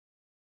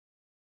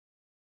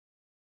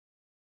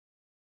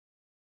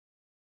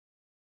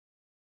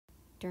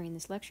During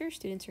this lecture,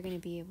 students are going to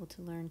be able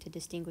to learn to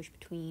distinguish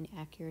between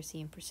accuracy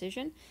and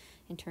precision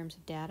in terms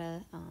of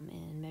data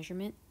and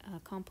measurement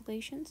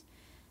compilations.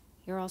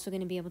 You're also going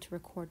to be able to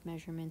record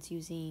measurements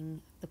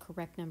using the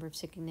correct number of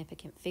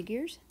significant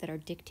figures that are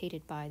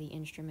dictated by the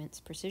instrument's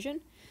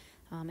precision.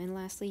 And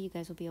lastly, you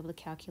guys will be able to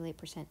calculate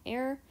percent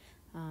error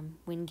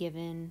when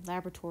given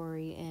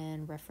laboratory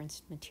and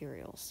referenced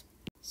materials.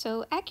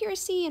 So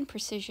accuracy and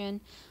precision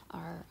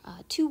are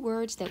two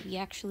words that we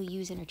actually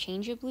use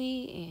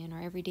interchangeably in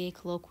our everyday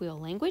colloquial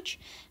language.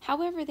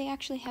 However, they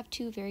actually have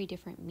two very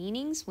different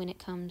meanings when it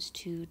comes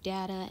to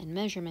data and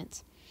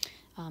measurements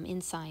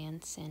in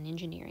science and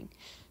engineering.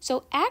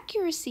 So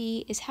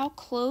accuracy is how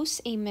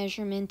close a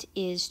measurement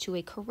is to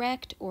a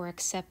correct or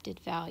accepted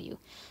value.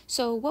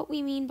 So what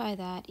we mean by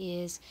that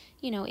is,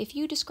 if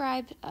you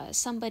describe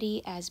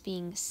somebody as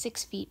being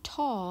 6 feet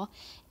tall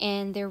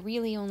and they're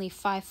really only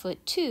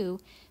 5'2",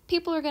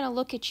 people are going to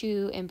look at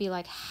you and be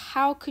like,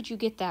 how could you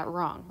get that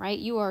wrong, right?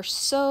 You are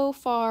so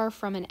far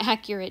from an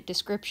accurate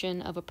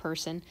description of a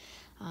person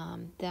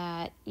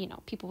that,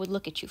 people would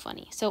look at you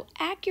funny. So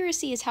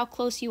accuracy is how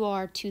close you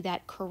are to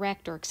that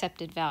correct or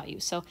accepted value.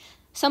 So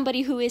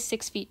somebody who is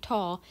 6 feet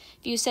tall,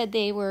 if you said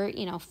they were,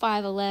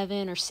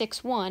 5'11" or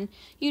 6'1",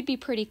 you'd be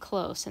pretty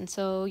close. And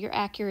so your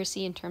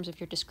accuracy in terms of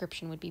your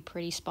description would be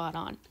pretty spot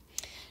on.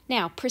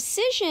 Now,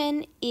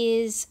 precision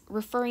is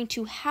referring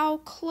to how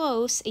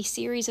close a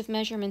series of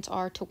measurements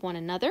are to one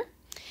another.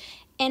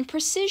 And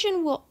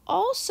precision will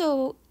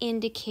also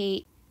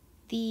indicate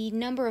the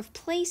number of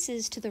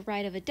places to the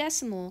right of a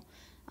decimal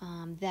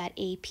that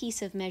a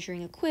piece of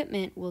measuring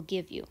equipment will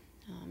give you.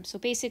 So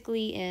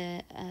basically,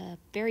 a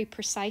very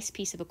precise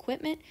piece of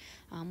equipment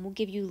will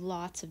give you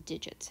lots of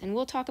digits. And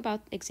we'll talk about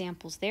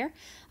examples there.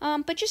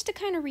 But just to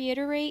kind of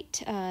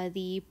reiterate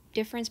the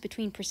difference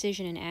between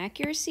precision and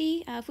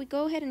accuracy, if we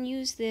go ahead and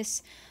use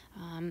this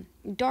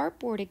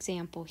dartboard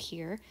example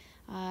here,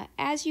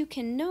 as you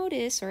can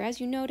notice, or as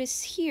you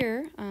notice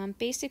here,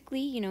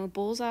 basically,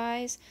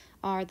 bullseyes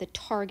are the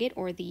target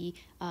or the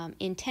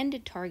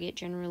intended target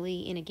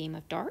generally in a game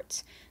of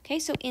darts. Okay,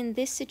 so in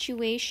this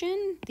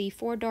situation, the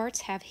 4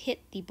 darts have hit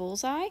the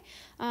bullseye,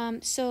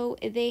 so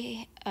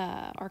they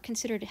are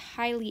considered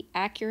highly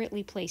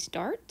accurately placed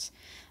darts.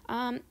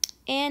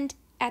 And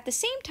at the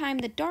same time,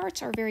 the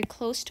darts are very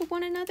close to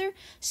one another,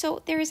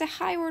 so there is a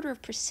high order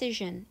of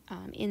precision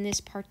in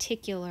this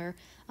particular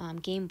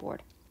game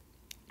board.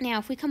 Now,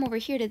 if we come over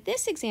here to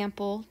this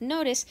example,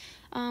 notice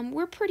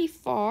we're pretty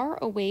far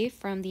away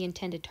from the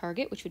intended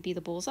target, which would be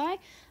the bullseye.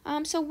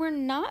 So we're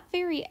not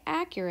very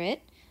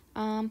accurate,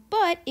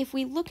 but if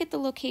we look at the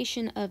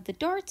location of the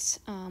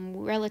darts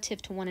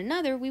relative to one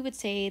another, we would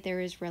say there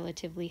is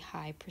relatively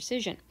high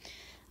precision.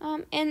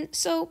 And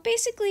so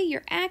basically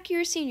your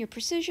accuracy and your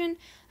precision,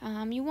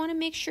 you want to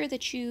make sure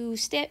that you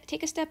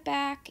take a step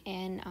back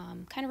and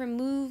kind of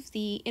remove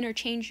the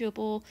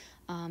interchangeable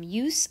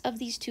use of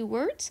these two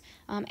words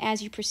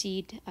as you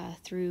proceed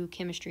through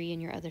chemistry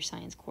and your other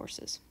science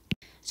courses.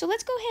 So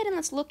let's go ahead and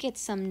let's look at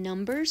some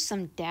numbers,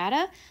 some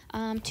data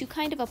to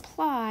kind of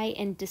apply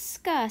and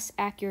discuss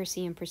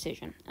accuracy and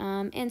precision.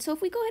 And so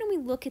if we go ahead and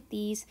we look at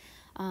these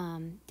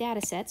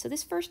data sets, so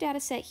this first data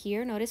set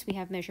here, notice we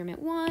have measurement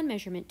 1,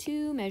 measurement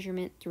 2,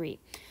 measurement 3.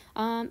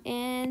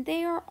 And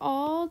they are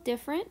all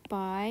different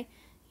by,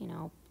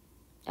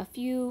 a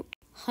few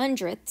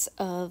hundredths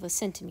of a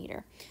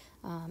centimeter.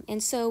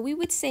 And so we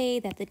would say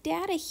that the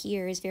data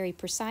here is very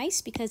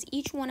precise because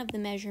each one of the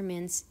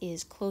measurements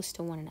is close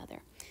to one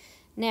another.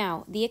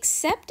 Now, the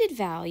accepted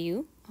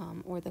value,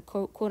 or the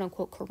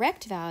quote-unquote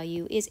correct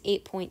value, is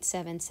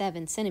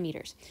 8.77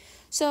 centimeters.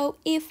 So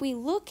if we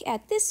look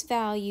at this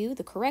value,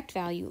 the correct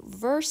value,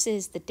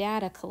 versus the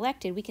data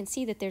collected, we can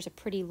see that there's a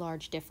pretty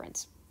large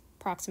difference,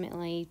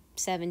 approximately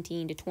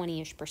 17 to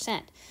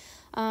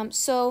 20-ish%.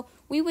 So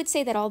we would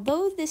say that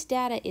although this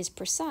data is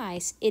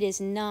precise, it is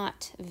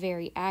not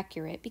very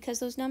accurate because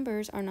those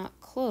numbers are not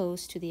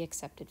close to the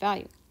accepted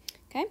value.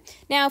 Okay.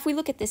 Now, if we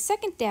look at the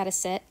second data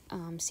set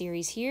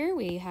series here,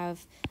 we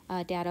have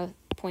data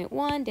point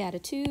 1, data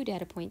 2,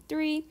 data point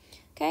 3.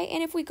 Okay,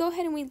 and if we go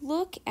ahead and we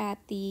look at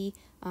the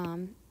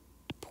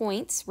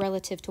points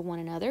relative to one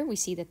another, we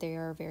see that they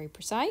are very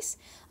precise.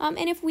 And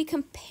if we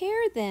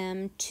compare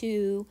them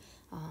to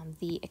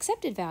the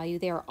accepted value,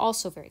 they are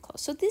also very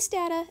close. So this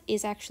data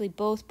is actually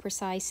both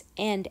precise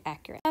and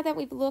accurate. Now that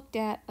we've looked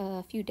at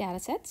a few data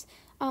sets,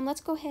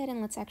 let's go ahead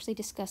and let's actually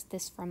discuss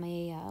this from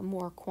a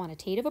more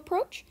quantitative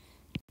approach.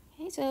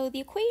 Okay, so the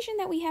equation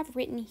that we have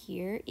written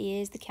here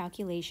is the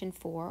calculation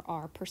for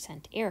our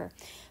percent error.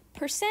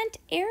 Percent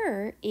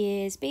error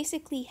is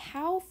basically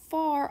how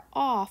far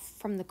off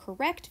from the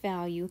correct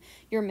value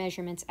your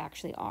measurements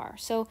actually are.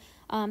 So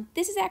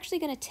this is actually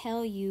going to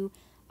tell you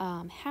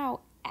how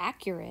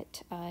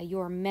accurate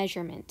your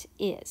measurement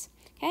is.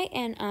 Okay,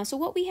 and so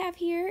what we have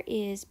here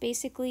is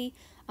basically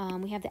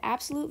we have the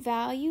absolute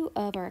value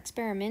of our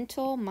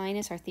experimental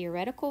minus our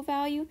theoretical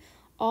value.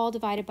 all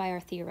divided by our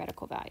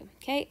theoretical value.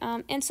 Okay,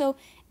 and so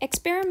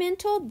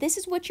experimental, this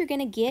is what you're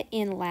going to get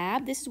in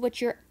lab. This is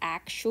what you're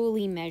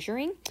actually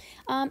measuring.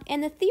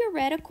 And the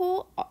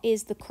theoretical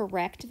is the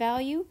correct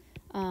value.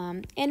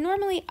 And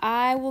normally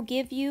I will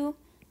give you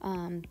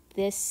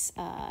this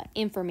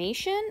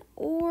information,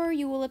 or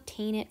you will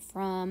obtain it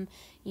from,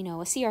 a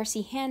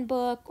CRC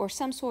handbook or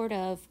some sort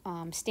of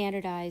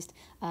standardized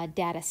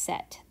data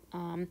set.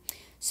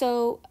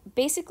 So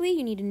basically,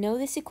 you need to know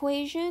this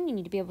equation, you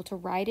need to be able to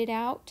write it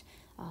out,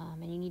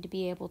 and you need to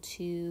be able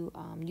to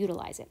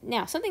utilize it.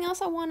 Now, something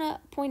else I want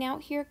to point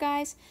out here,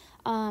 guys,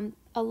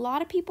 a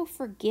lot of people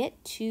forget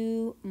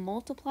to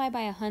multiply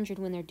by 100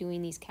 when they're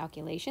doing these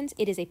calculations.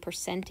 It is a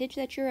percentage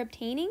that you're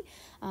obtaining,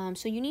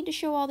 so you need to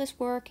show all this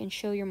work and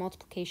show your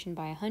multiplication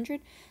by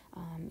 100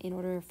 in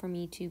order for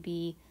me to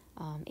be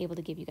able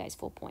to give you guys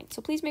full points.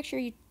 So please make sure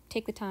you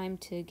take the time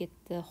to get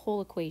the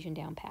whole equation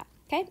down pat.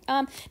 Okay,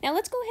 now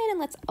let's go ahead and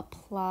let's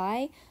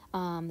apply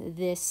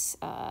this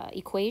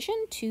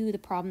equation to the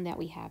problem that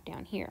we have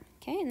down here.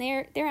 Okay, and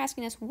they're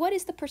asking us, what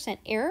is the percent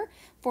error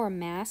for a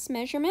mass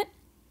measurement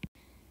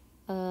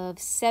of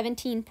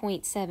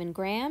 17.7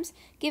 grams,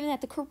 given that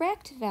the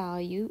correct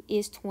value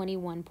is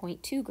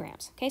 21.2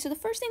 grams. Okay, so the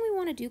first thing we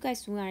want to do,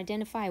 guys, is we want to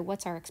identify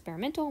what's our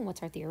experimental and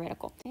what's our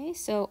theoretical. Okay,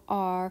 so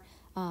our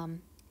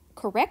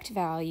correct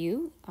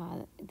value,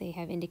 they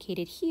have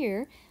indicated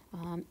here,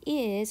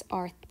 is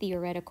our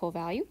theoretical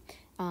value,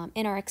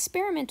 and our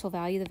experimental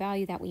value, the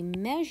value that we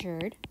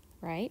measured,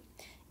 right,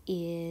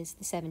 is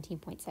the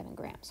 17.7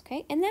 grams,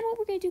 okay? And then what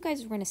we're going to do, guys,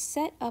 is we're going to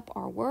set up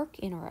our work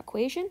in our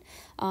equation.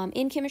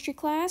 In chemistry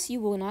class,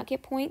 you will not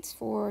get points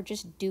for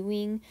just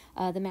doing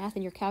the math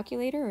in your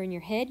calculator or in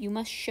your head. You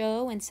must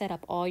show and set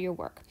up all your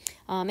work,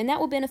 and that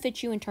will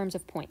benefit you in terms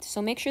of points.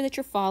 So make sure that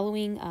you're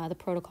following the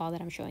protocol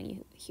that I'm showing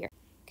you here.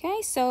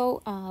 Okay,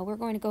 so we're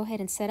going to go ahead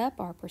and set up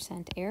our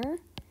percent error.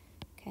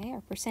 Okay,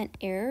 our percent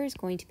error is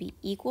going to be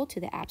equal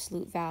to the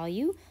absolute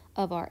value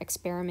of our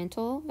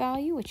experimental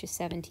value, which is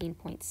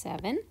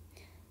 17.7,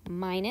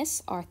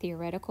 minus our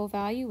theoretical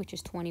value, which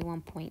is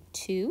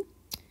 21.2.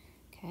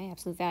 Okay,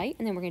 absolute value.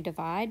 And then we're going to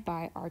divide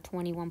by our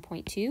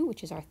 21.2,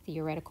 which is our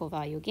theoretical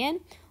value again,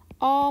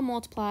 all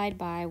multiplied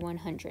by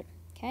 100.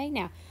 Okay,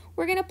 now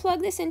we're going to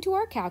plug this into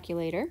our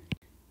calculator,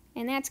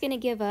 and that's going to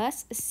give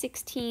us a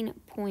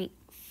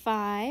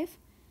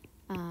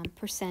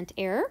 16.5%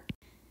 error.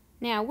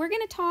 Now, we're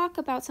going to talk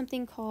about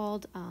something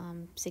called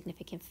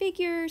significant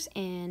figures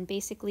and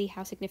basically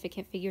how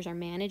significant figures are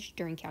managed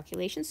during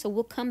calculations. So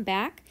we'll come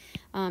back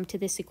to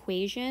this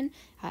equation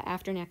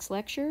after next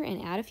lecture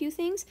and add a few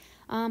things.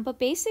 But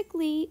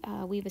basically,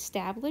 we've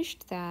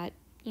established that,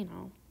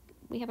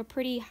 we have a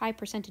pretty high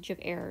percentage of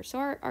error. So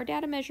our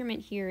data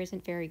measurement here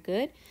isn't very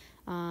good.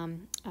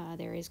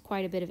 There is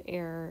quite a bit of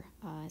error,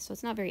 so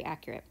it's not very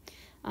accurate.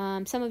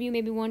 Some of you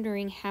may be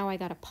wondering how I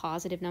got a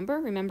positive number.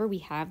 Remember, we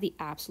have the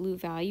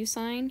absolute value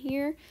sign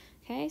here.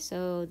 Okay,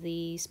 so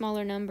the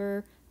smaller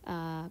number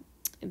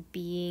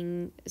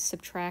being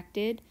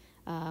subtracted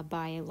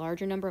by a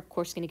larger number, of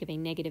course, is going to give a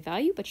negative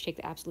value, but you take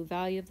the absolute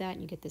value of that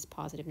and you get this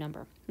positive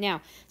number.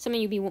 Now, some of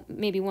you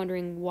may be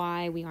wondering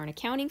why we aren't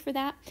accounting for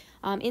that.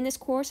 In this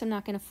course, I'm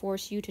not going to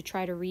force you to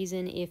try to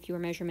reason if your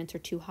measurements are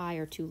too high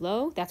or too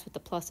low. That's what the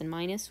plus and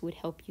minus would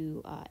help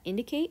you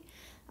indicate.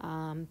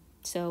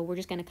 So we're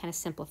just going to kind of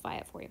simplify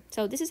it for you.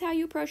 So this is how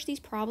you approach these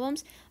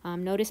problems.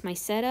 Notice my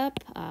setup,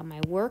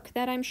 my work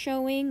that I'm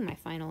showing, my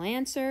final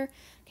answer.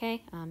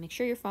 Okay, make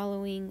sure you're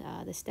following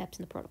the steps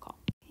in the protocol.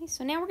 Okay,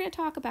 so now we're going to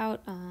talk about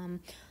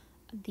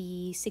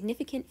the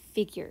significant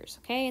figures.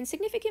 Okay, and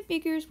significant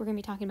figures we're going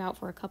to be talking about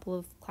for a couple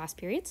of class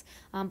periods.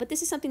 But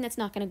this is something that's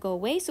not going to go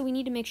away, so we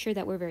need to make sure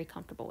that we're very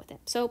comfortable with it.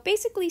 So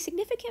basically,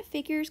 significant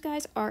figures,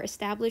 guys, are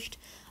established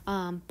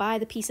by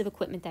the piece of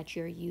equipment that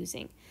you're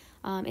using.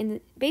 And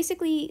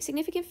basically,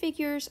 significant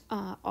figures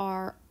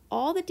are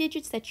all the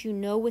digits that you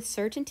know with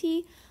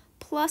certainty,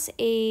 plus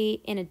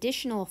an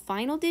additional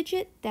final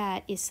digit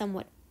that is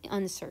somewhat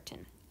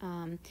uncertain.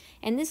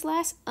 And this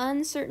last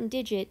uncertain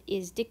digit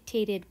is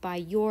dictated by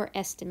your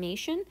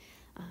estimation.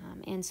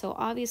 And so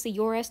obviously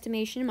your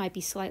estimation might be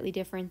slightly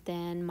different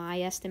than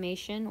my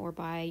estimation or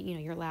by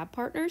your lab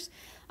partners.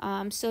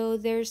 So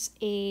there's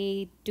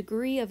a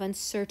degree of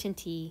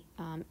uncertainty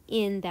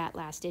in that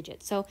last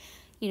digit. So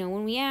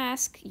when we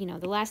ask,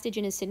 the last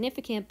digit is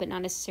significant but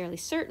not necessarily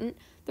certain,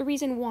 the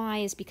reason why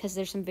is because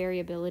there's some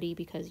variability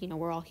because,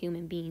 we're all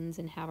human beings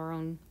and have our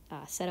own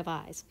set of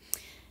eyes.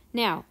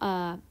 Now,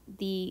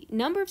 the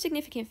number of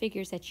significant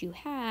figures that you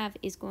have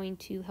is going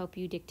to help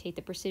you dictate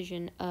the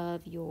precision of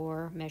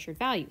your measured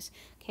values.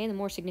 Okay, the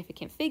more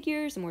significant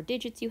figures, the more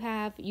digits you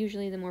have,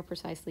 usually the more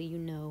precisely you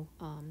know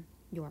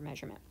your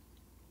measurement.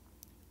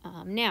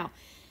 Now,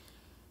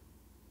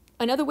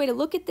 another way to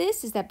look at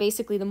this is that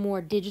basically the more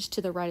digits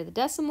to the right of the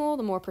decimal,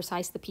 the more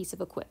precise the piece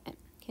of equipment.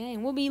 Okay,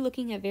 and we'll be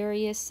looking at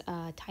various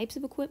types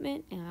of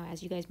equipment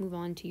as you guys move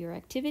on to your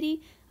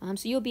activity.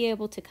 So you'll be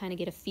able to kind of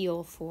get a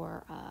feel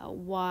for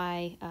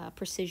why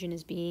precision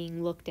is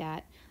being looked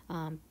at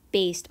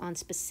based on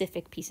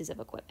specific pieces of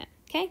equipment.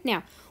 Okay,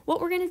 now what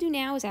we're going to do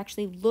now is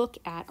actually look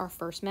at our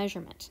first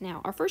measurement.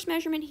 Now, our first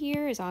measurement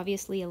here is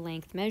obviously a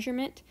length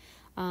measurement.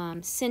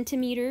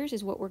 Centimeters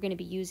is what we're going to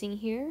be using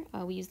here.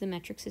 We use the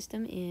metric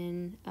system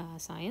in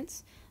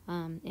science,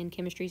 in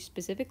chemistry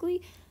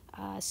specifically.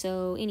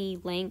 So any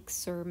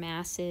lengths or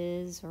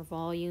masses or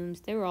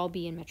volumes, they will all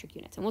be in metric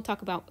units. And we'll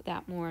talk about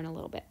that more in a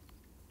little bit.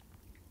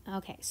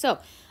 Okay, so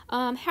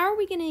how are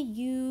we going to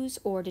use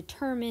or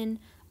determine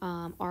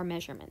our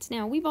measurements?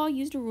 Now, we've all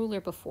used a ruler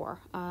before,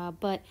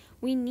 but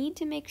we need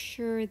to make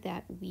sure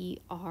that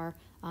we are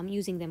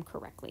using them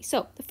correctly.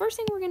 So the first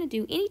thing we're going to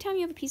do anytime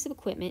you have a piece of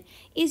equipment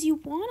is you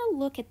want to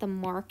look at the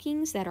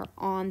markings that are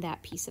on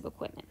that piece of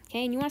equipment.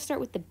 Okay, and you want to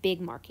start with the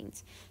big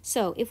markings.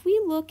 So if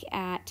we look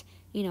at,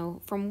 you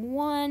know, from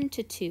 1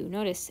 to 2,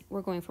 notice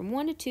we're going from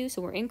 1 to 2,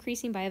 so we're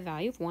increasing by a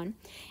value of 1.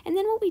 And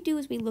then what we do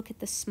is we look at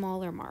the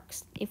smaller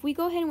marks. If we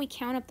go ahead and we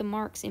count up the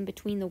marks in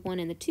between the 1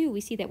 and the 2, we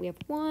see that we have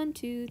 1,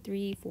 2,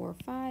 3, 4,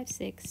 5,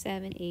 6,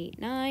 7, 8,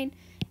 9,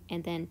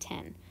 and then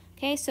 10.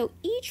 Okay, so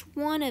each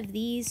one of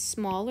these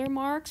smaller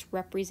marks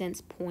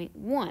represents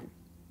 0.1.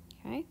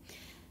 Okay,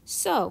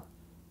 so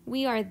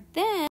we are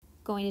then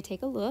going to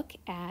take a look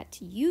at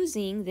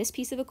using this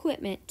piece of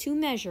equipment to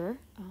measure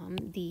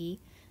the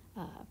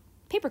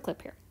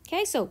paperclip here.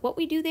 Okay, so what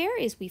we do there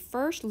is we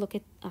first look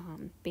at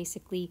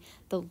basically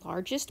the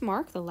largest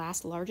mark, the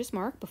last largest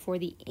mark before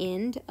the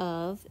end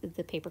of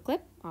the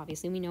paperclip.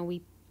 Obviously, we know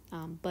we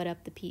butt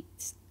up the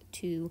piece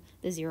to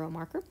the 0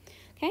 marker.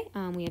 Okay,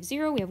 we have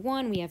 0, we have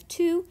 1, we have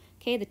 2.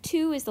 Okay, the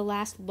 2 is the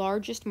last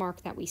largest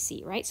mark that we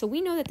see, right? So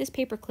we know that this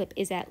paperclip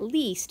is at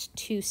least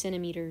 2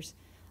 centimeters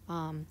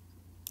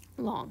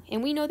long.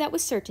 And we know that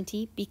with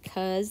certainty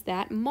because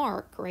that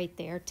mark right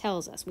there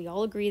tells us. We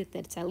all agree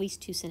that it's at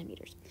least 2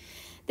 centimeters.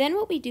 Then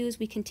what we do is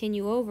we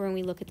continue over and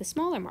we look at the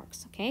smaller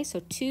marks. Okay,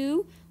 so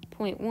 2,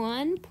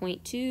 0.1,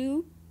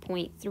 0.2,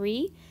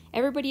 0.3.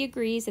 Everybody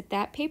agrees that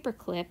that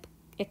paperclip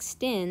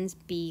extends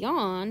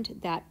beyond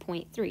that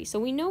 0.3. So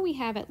we know we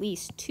have at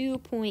least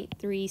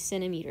 2.3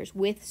 centimeters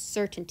with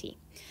certainty.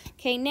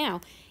 Okay,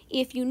 now,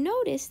 if you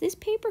notice, this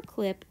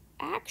paperclip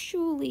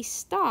actually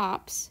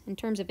stops, in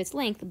terms of its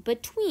length,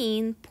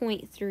 between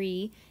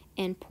 0.3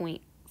 and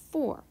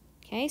 0.4.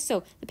 Okay,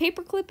 so the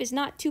paperclip is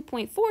not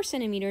 2.4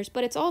 centimeters,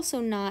 but it's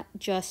also not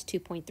just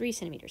 2.3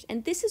 centimeters.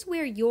 And this is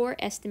where your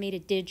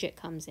estimated digit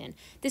comes in.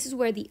 This is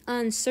where the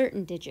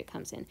uncertain digit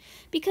comes in.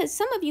 Because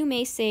some of you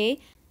may say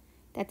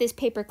that this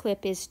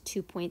paperclip is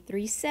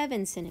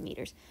 2.37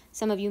 centimeters.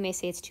 Some of you may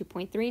say it's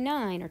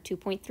 2.39 or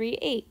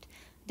 2.38,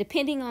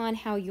 depending on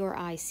how your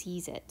eye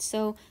sees it.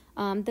 So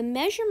the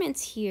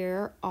measurements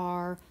here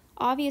are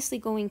obviously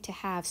going to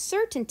have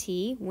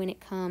certainty when it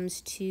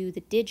comes to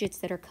the digits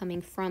that are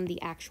coming from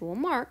the actual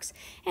marks.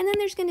 And then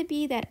there's going to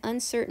be that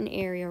uncertain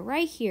area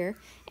right here,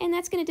 and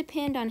that's going to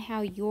depend on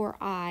how your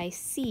eye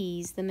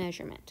sees the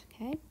measurement.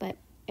 Okay, but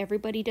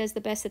everybody does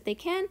the best that they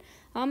can,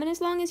 and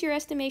as long as your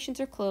estimations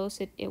are close,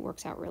 it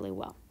works out really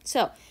well.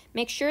 So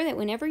make sure that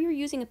whenever you're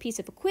using a piece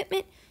of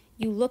equipment,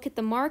 you look at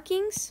the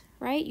markings,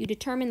 right? You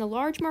determine the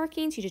large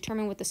markings, you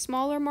determine what the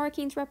smaller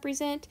markings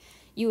represent,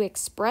 you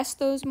express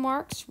those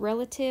marks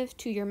relative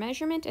to your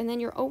measurement, and then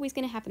you're always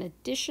going to have an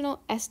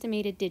additional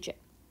estimated digit.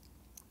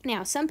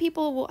 Now, some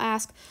people will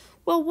ask,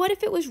 well, what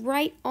if it was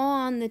right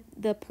on the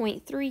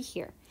 0.3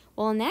 here?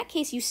 Well, in that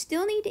case, you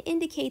still need to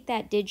indicate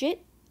that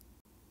digit,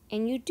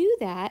 and you do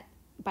that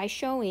by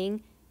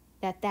showing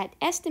that that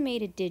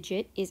estimated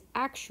digit is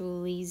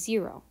actually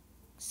 0.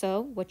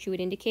 So what you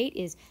would indicate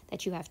is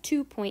that you have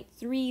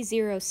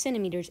 2.30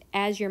 centimeters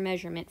as your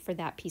measurement for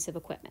that piece of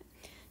equipment.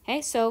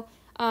 Okay, so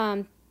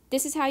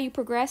this is how you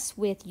progress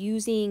with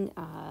using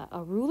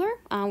a ruler.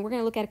 We're going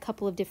to look at a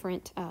couple of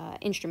different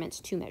instruments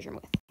to measure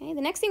with. Okay,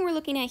 the next thing we're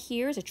looking at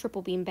here is a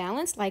triple beam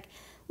balance.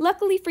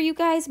 Luckily for you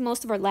guys,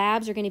 most of our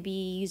labs are going to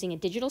be using a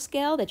digital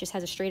scale that just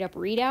has a straight up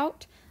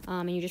readout,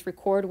 and you just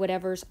record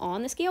whatever's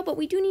on the scale, but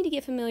we do need to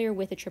get familiar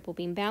with a triple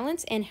beam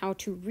balance and how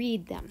to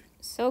read them.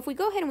 So if we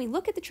go ahead and we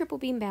look at the triple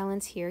beam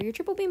balance here, your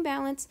triple beam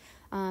balance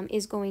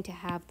is going to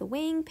have the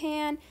weighing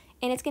pan,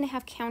 and it's going to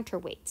have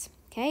counterweights.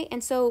 Okay,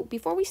 and so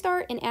before we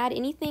start and add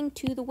anything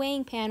to the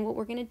weighing pan, what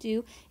we're going to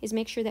do is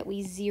make sure that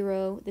we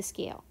zero the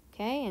scale.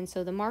 Okay, and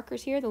so the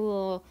markers here, the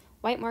little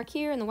white mark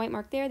here and the white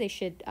mark there, they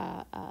should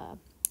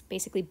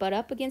basically butt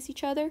up against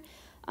each other.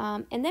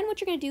 And then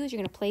what you're going to do is you're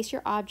going to place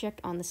your object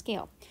on the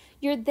scale.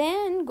 You're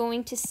then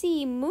going to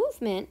see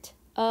movement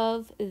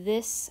of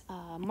this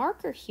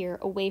marker here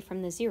away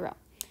from the 0.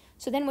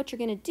 So then what you're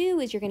going to do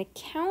is you're going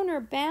to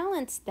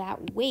counterbalance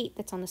that weight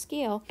that's on the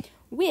scale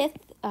with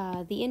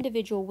the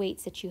individual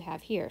weights that you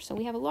have here. So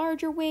we have a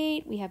larger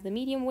weight, we have the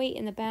medium weight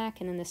in the back,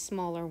 and then the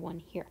smaller one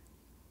here.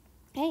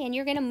 Okay, and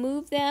you're going to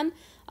move them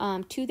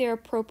to their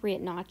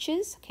appropriate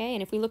notches. Okay,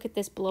 and if we look at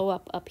this blow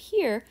up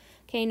here,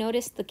 okay,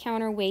 notice the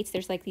counterweights,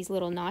 there's like these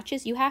little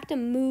notches. You have to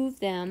move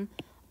them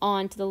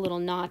onto the little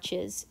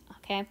notches.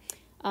 Okay,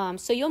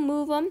 so you'll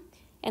move them,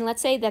 And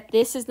let's say that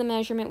this is the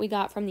measurement we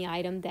got from the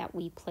item that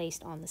we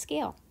placed on the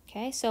scale.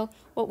 Okay, so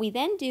what we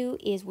then do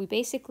is we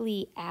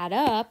basically add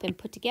up and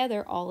put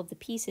together all of the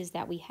pieces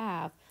that we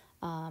have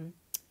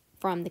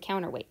from the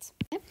counterweights.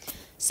 Okay?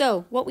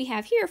 So what we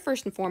have here,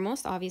 first and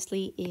foremost,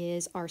 obviously,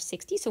 is our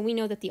 60. So we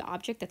know that the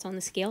object that's on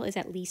the scale is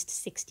at least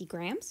 60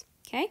 grams.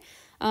 Okay,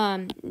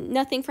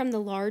 nothing from the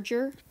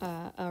larger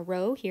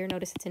row here.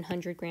 Notice it's in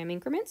 100-gram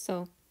increments.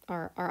 So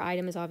our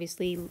item is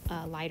obviously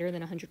lighter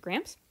than 100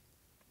 grams.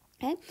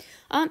 Okay,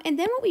 and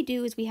then what we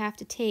do is we have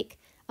to take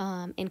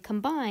and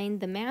combine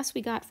the mass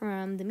we got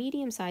from the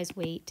medium-sized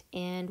weight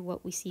and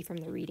what we see from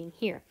the reading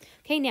here.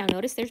 Okay, now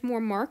notice there's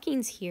more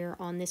markings here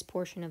on this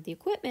portion of the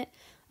equipment,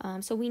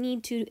 so we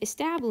need to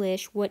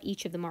establish what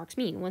each of the marks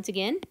mean. Once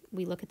again,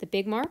 we look at the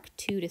big mark,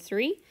 2 to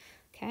 3.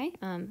 Okay,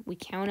 we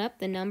count up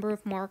the number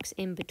of marks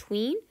in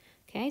between.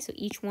 Okay, so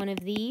each one of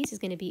these is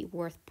going to be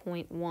worth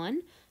 0.1.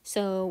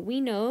 So we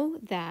know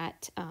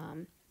that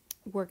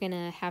we're going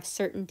to have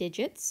certain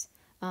digits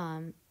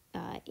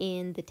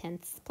in the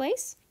 10th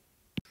place.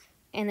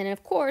 And then,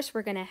 of course,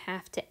 we're going to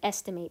have to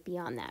estimate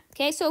beyond that.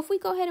 Okay, so if we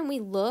go ahead and we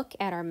look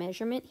at our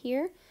measurement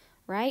here,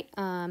 right,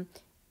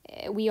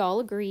 we all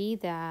agree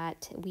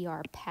that we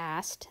are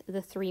past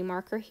the 3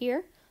 marker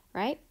here,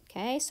 right?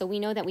 Okay, so we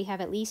know that we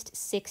have at least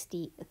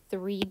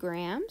 63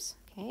 grams.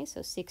 Okay,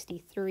 so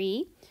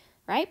 63,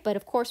 right? But,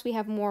 of course, we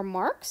have more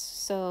marks,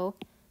 so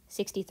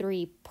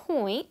 63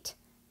 point.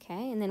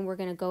 Okay, and then we're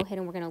going to go ahead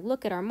and we're going to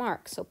look at our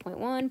marks. So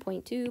 0.1,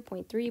 0.2,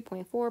 0.3,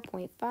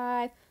 0.4,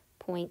 0.5,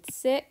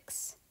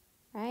 0.6,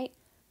 right?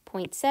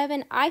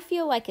 0.7. I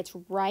feel like it's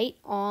right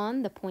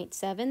on the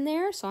 0.7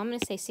 there, so I'm going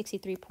to say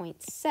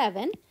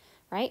 63.7,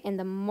 right? And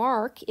the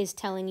mark is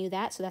telling you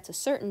that, so that's a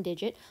certain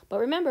digit. But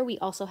remember, we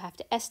also have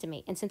to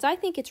estimate. And since I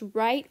think it's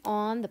right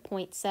on the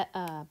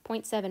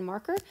 0.7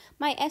 marker,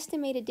 my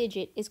estimated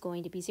digit is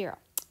going to be 0.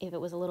 If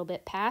it was a little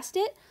bit past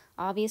it,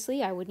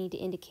 obviously, I would need to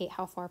indicate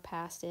how far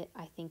past it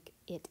I think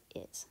it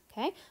is.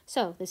 Okay,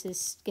 so this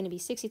is going to be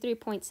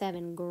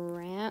 63.70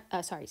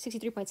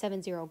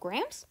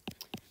 grams.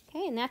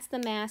 Okay, and that's the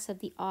mass of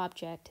the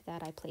object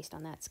that I placed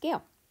on that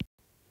scale.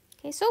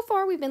 Okay, so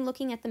far we've been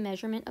looking at the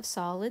measurement of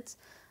solids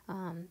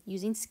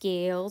using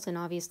scales and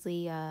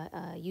obviously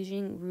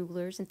using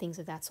rulers and things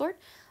of that sort.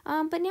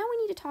 But now we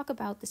need to talk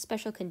about the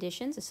special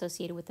conditions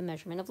associated with the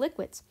measurement of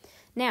liquids.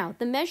 Now,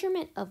 the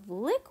measurement of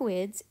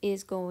liquids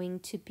is going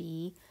to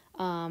be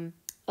a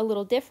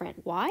little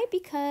different. Why?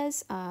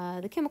 Because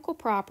the chemical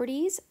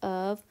properties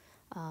of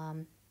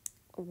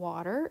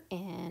water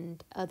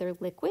and other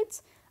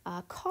liquids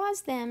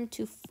cause them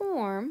to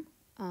form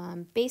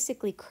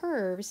basically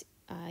curves,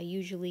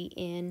 usually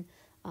in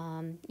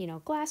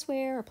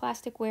glassware or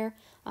plasticware.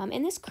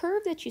 And this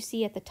curve that you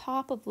see at the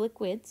top of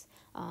liquids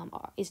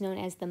is known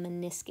as the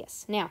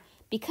meniscus. Now,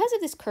 because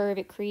of this curve,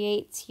 it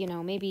creates,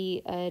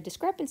 maybe a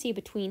discrepancy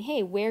between,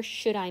 hey, where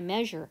should I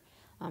measure?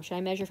 Should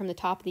I measure from the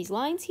top of these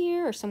lines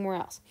here or somewhere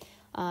else?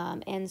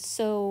 And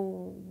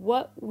so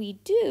what we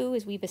do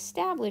is we've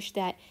established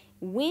that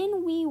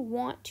when we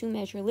want to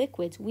measure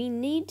liquids, we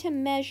need to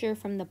measure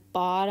from the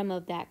bottom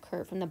of that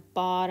curve, from the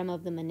bottom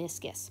of the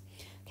meniscus.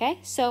 Okay,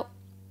 so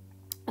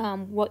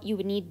what you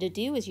would need to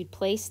do is you'd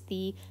place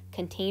the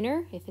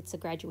container, if it's a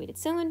graduated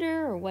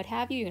cylinder or what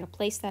have you, you're going to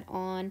place that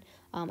on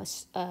a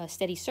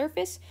steady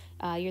surface.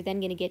 You're then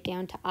going to get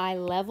down to eye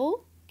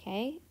level,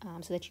 okay,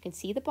 so that you can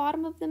see the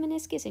bottom of the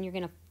meniscus, and you're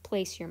going to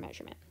place your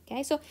measurement.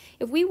 Okay, so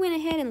if we went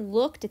ahead and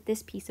looked at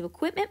this piece of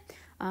equipment,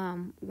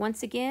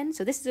 once again,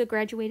 so this is a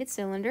graduated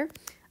cylinder,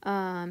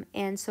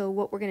 and so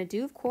what we're going to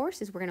do, of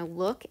course, is we're going to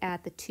look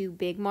at the 2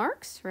 big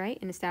marks, right,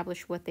 and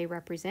establish what they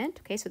represent.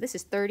 Okay, so this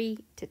is 30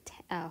 to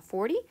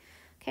 40.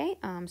 Okay,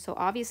 so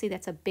obviously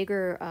that's a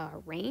bigger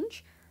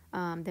range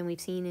than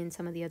we've seen in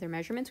some of the other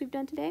measurements we've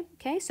done today.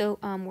 Okay, so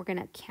we're going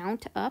to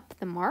count up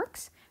the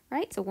marks,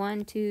 right? So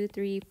 1, 2,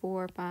 3,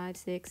 4, 5,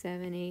 6,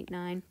 7, 8,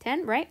 9,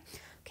 10, right?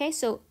 Okay,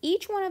 so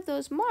each one of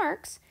those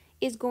marks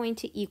is going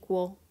to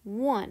equal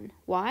 1.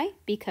 Why?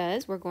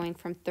 Because we're going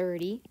from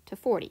 30 to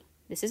 40.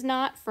 This is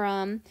not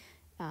from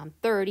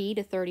 30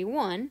 to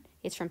 31.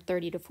 It's from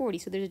 30 to 40.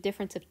 So there's a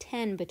difference of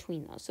 10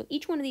 between those. So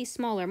each one of these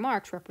smaller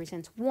marks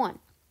represents 1.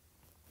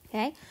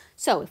 Okay,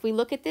 so if we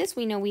look at this,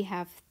 we know we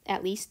have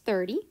at least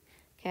 30.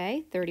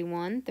 Okay,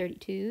 31,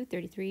 32,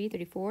 33,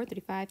 34,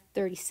 35,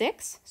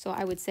 36. So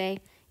I would say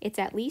it's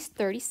at least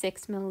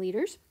 36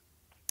 milliliters.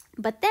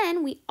 But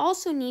then we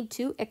also need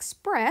to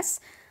express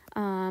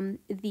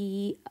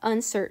the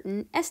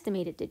uncertain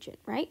estimated digit,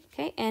 right?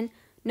 Okay, and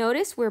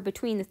notice we're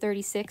between the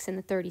 36 and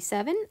the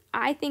 37.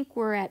 I think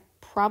we're at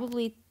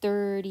probably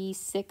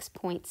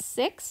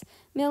 36.6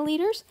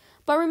 milliliters.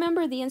 But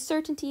remember, the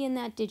uncertainty in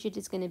that digit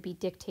is going to be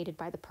dictated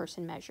by the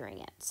person measuring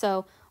it.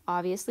 So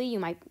obviously, you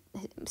might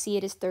see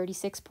it as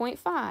 36.5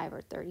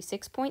 or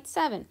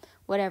 36.7,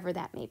 whatever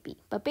that may be.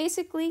 But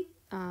basically,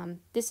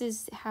 this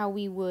is how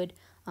we would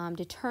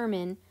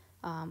determine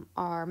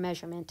our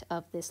measurement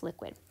of this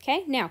liquid.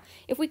 Okay, now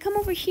if we come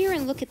over here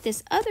and look at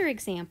this other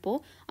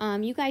example,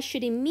 you guys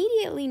should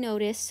immediately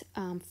notice,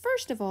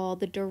 first of all,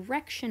 the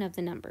direction of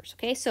the numbers.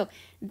 Okay, so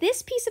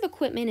this piece of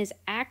equipment is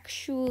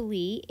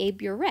actually a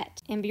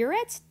burette, and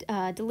burettes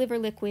deliver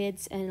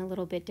liquids in a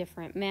little bit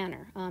different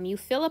manner. You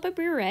fill up a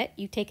burette,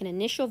 you take an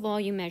initial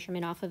volume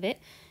measurement off of it,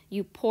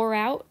 you pour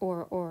out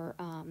or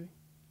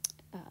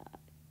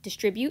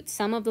distribute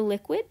some of the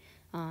liquid,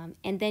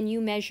 and then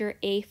you measure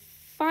a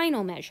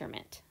final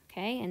measurement,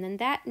 okay? And then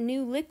that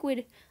new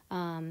liquid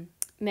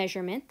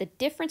measurement, the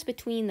difference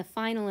between the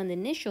final and the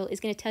initial, is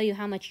going to tell you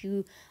how much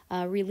you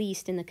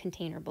released in the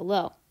container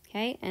below,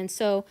 okay? And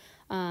so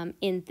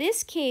in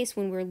this case,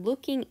 when we're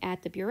looking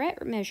at the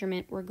burette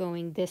measurement, we're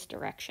going this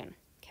direction,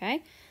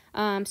 okay?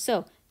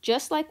 So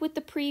just like with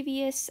the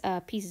previous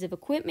pieces of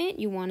equipment,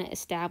 you want to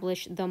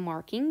establish the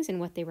markings and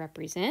what they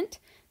represent,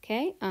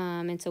 okay?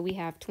 And so we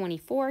have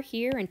 24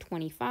 here and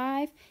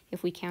 25.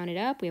 If we count it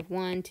up, we have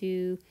 1,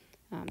 2,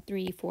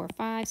 3, 4,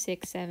 5,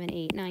 6, 7,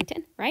 8, 9,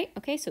 10, right?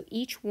 Okay, so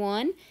each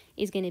one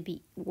is going to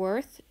be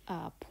worth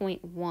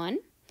 0.1,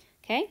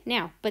 okay?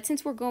 Now, but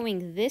since we're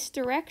going this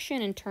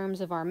direction in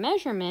terms of our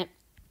measurement,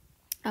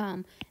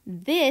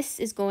 this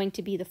is going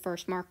to be the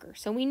first marker.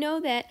 So we know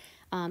that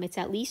it's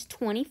at least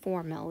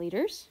 24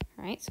 milliliters,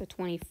 right? So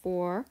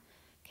 24,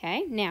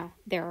 okay? Now,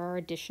 there are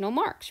additional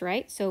marks,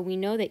 right? So we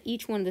know that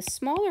each one of the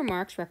smaller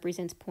marks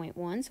represents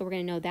 0.1, so we're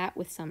going to know that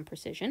with some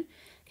precision,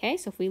 okay?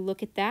 So if we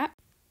look at that,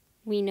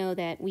 we know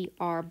that we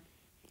are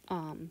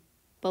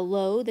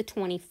below the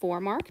 24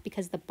 mark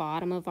because the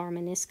bottom of our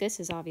meniscus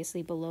is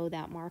obviously below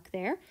that mark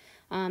there.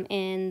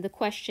 And the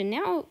question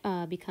now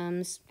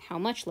becomes how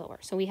much lower.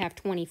 So we have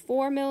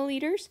 24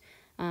 milliliters,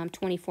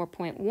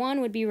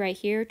 24.1 would be right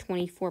here,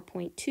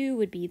 24.2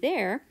 would be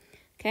there,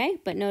 okay?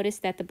 But notice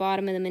that the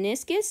bottom of the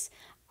meniscus,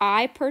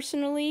 I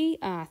personally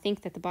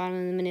think that the bottom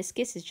of the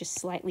meniscus is just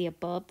slightly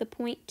above the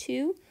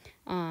 0.2.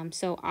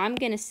 So I'm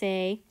going to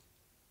say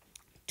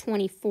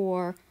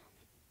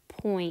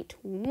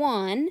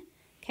 24.1,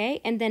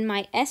 okay? And then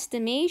my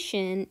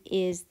estimation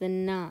is the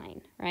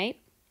 9, right?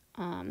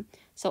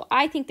 So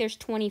I think there's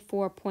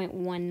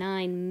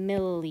 24.19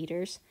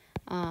 milliliters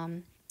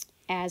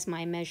as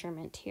my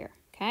measurement here,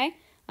 okay?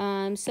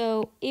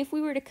 So if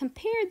we were to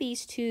compare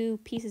these two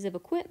pieces of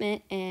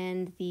equipment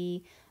and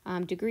the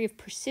degree of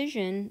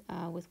precision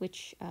with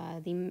which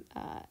the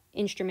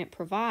instrument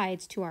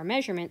provides to our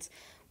measurements,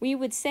 we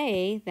would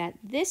say that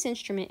this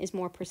instrument is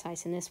more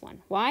precise than this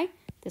one. Why?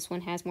 This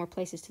one has more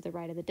places to the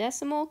right of the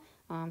decimal,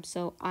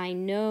 so I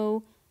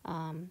know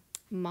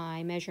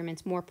my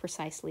measurements more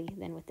precisely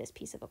than with this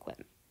piece of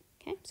equipment.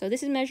 Okay, so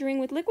this is measuring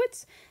with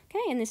liquids,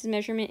 okay, and this is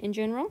measurement in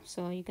general,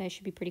 so you guys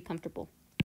should be pretty comfortable.